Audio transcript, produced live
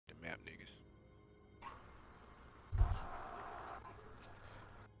cap niggas.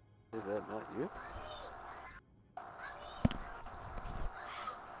 Is that not you?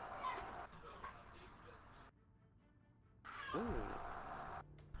 Ooh.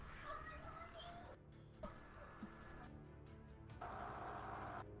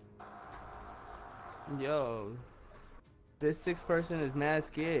 Yo, this 6th person is mad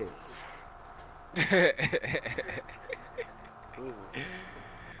scared.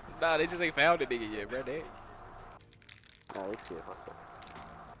 Nah, they just ain't found the nigga yet, bro. They, Nah, they scared myself.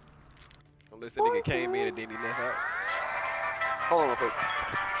 unless the nigga came in and then he left out. Hold on real quick.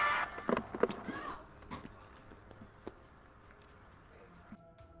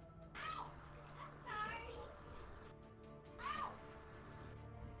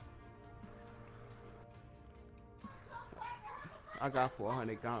 I got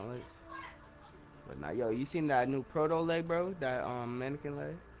 400 gauntlets. But now, yo, you seen that new proto leg, bro? That mannequin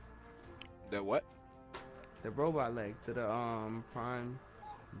leg? The what? The robot leg to the prime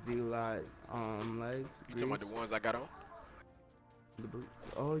Z-Lot legs. You talking about the ones I got on? The boots.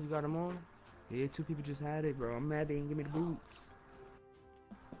 Oh, you got them on? Yeah, 2 people just had it, bro. I'm mad they didn't give me the boots.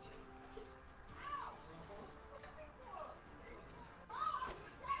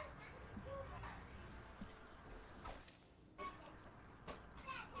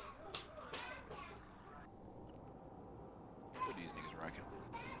 What these niggas rocking?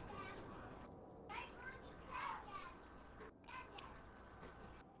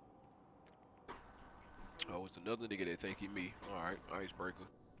 Oh, it's another nigga that think he me. Alright, icebreaker.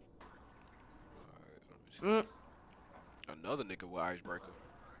 Alright, let me see. Another nigga with icebreaker.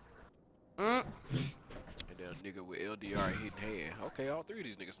 And then a nigga with LDR hidden hand. Okay, all 3 of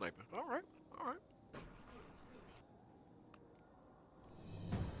these niggas sniping. Alright, alright.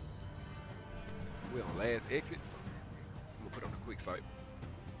 We on last exit. I'm gonna put on the quick sight.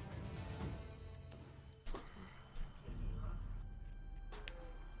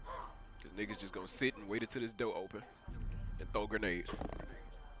 Cause niggas just gonna sit and wait until this door open and throw grenades.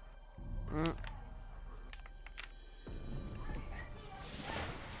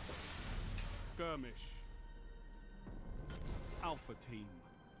 Skirmish. Alpha team.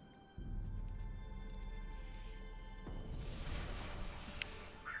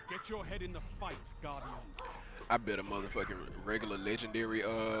 Get your head in the fight, Guardians. I bet a motherfucking regular legendary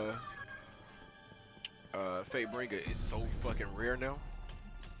Fate Bringer is so fucking rare now.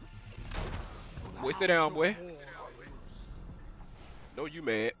 Boy, sit down, boy. No, you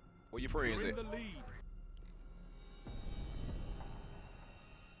mad. Where your friends You're in at? the lead.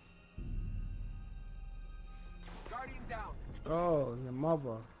 Guardian down. Oh, your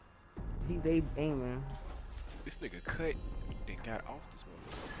mother. They aiming. This nigga cut and got off this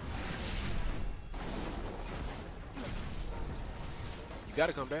motherfucker. You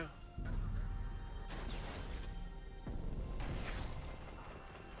gotta come down.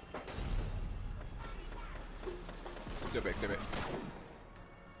 Step back, step back.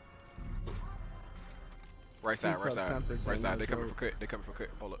 Right side, right side, right side. They coming for cut. They coming for cut.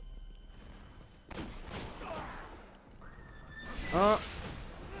 Hold up.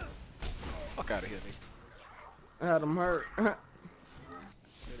 Fuck out of here, nigga. I had him hurt. That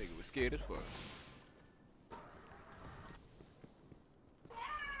nigga was scared as fuck.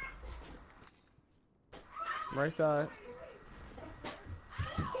 Right side.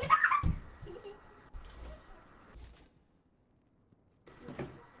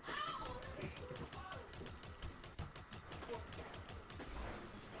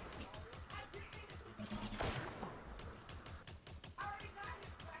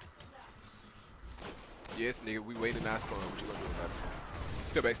 Yes, nigga, we waiting our spawn. What you gonna do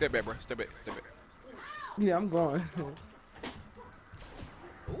about it? Step back, bro. Step back, step back. Yeah, I'm going.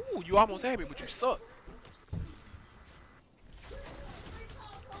 Ooh, you almost had me, but you suck.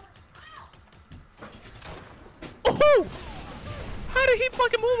 Ooh! How did he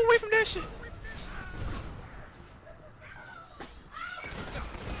fucking move away from that shit?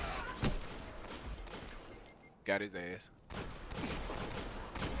 Got his ass.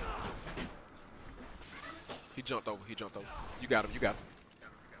 He jumped over, he jumped over. You got him, you got him.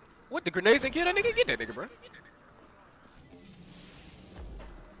 What, the grenades didn't kill that nigga? Get that nigga, bro.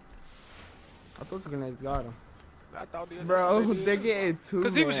 I thought the grenades got him. I thought they Bro, they're getting too.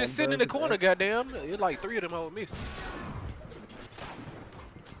 Cause he was just sitting in the corner, goddamn. It like 3 of them all missed.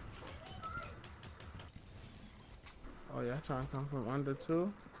 Oh yeah, trying to come from under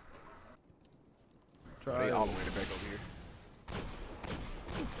 2. Try they all the way back over here.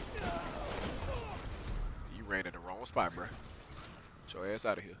 You ran in the wrong spot, bro. Get your ass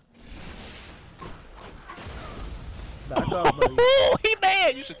out of here. Back up, buddy. He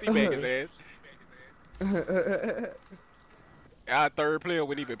mad. You should teabag his ass. Our third player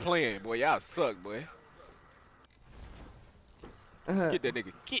wasn't even playing, boy. Y'all suck, boy. Get that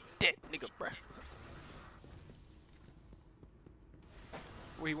nigga. Get that nigga, bruh.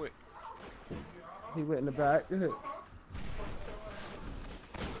 Where he went? He went in the back. Nigga,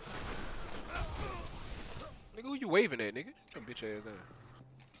 who you waving at, nigga? Sit your bitch ass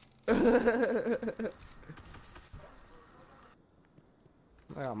down.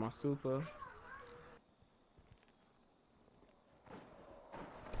 I got my super.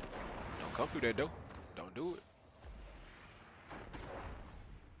 Don't come through that door. Don't do it.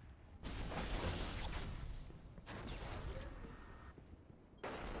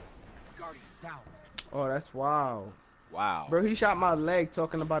 Guardian down. Oh, that's wild. Wow. Bro, he shot my leg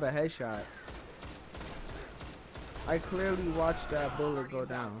talking about a headshot. I clearly watched that bullet go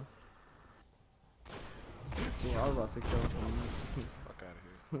down. Yeah, I was about to kill him. Fuck out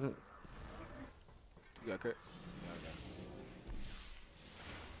of here. You got cut? Yeah, I got it.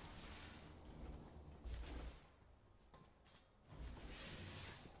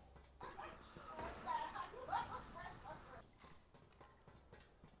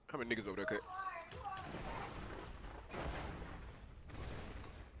 How many niggas over there cut?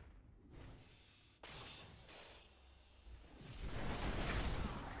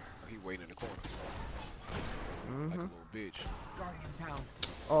 Oh, he waiting in the corner. Like a little bitch. Guardian down.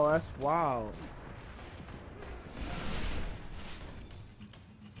 Oh, that's wild.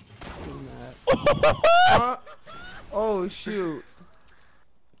 Oh shoot.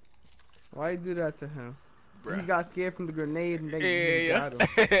 Why you do that to him? Bruh. He got scared from the grenade and then Yeah. got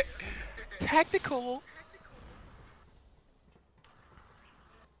him. Tactical.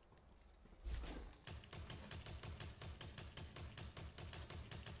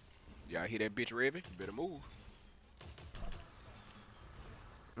 Y'all hear that bitch revving? You better move.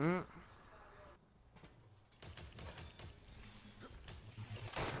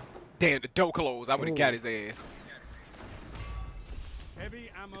 Damn, the door closed. I would've got his ass. Heavy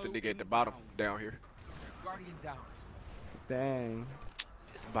ammo. It's a nigga at the bottom down here. Guardian down. Dang.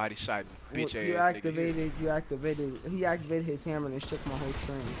 It's body shot bitch You ass activated, he activated his hammer and shook my whole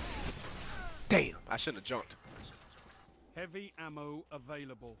screen. Damn, I shouldn't have jumped. Heavy ammo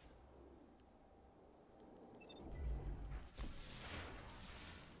available.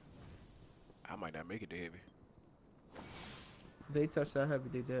 I might not make it to heavy. They touched that heavy,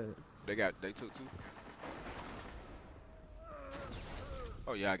 they did. They took two.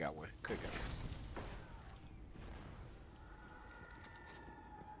 Oh yeah, I got one. Could got one.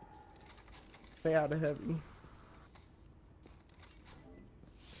 Stay out of heavy.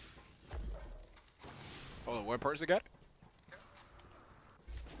 Hold on, one person got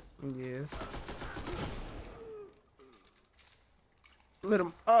it? Yeah. Lit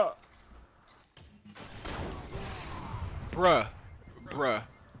him up. Bruh.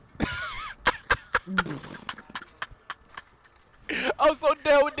 I'm so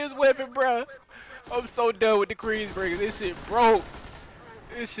done with this weapon, bruh. I'm so done with the Queensbreaker. This shit broke.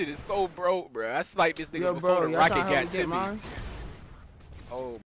 This shit is so broke, bruh. I sniped this nigga Yo, before bro, the y'all rocket trying to help got me to get me. mine? Oh.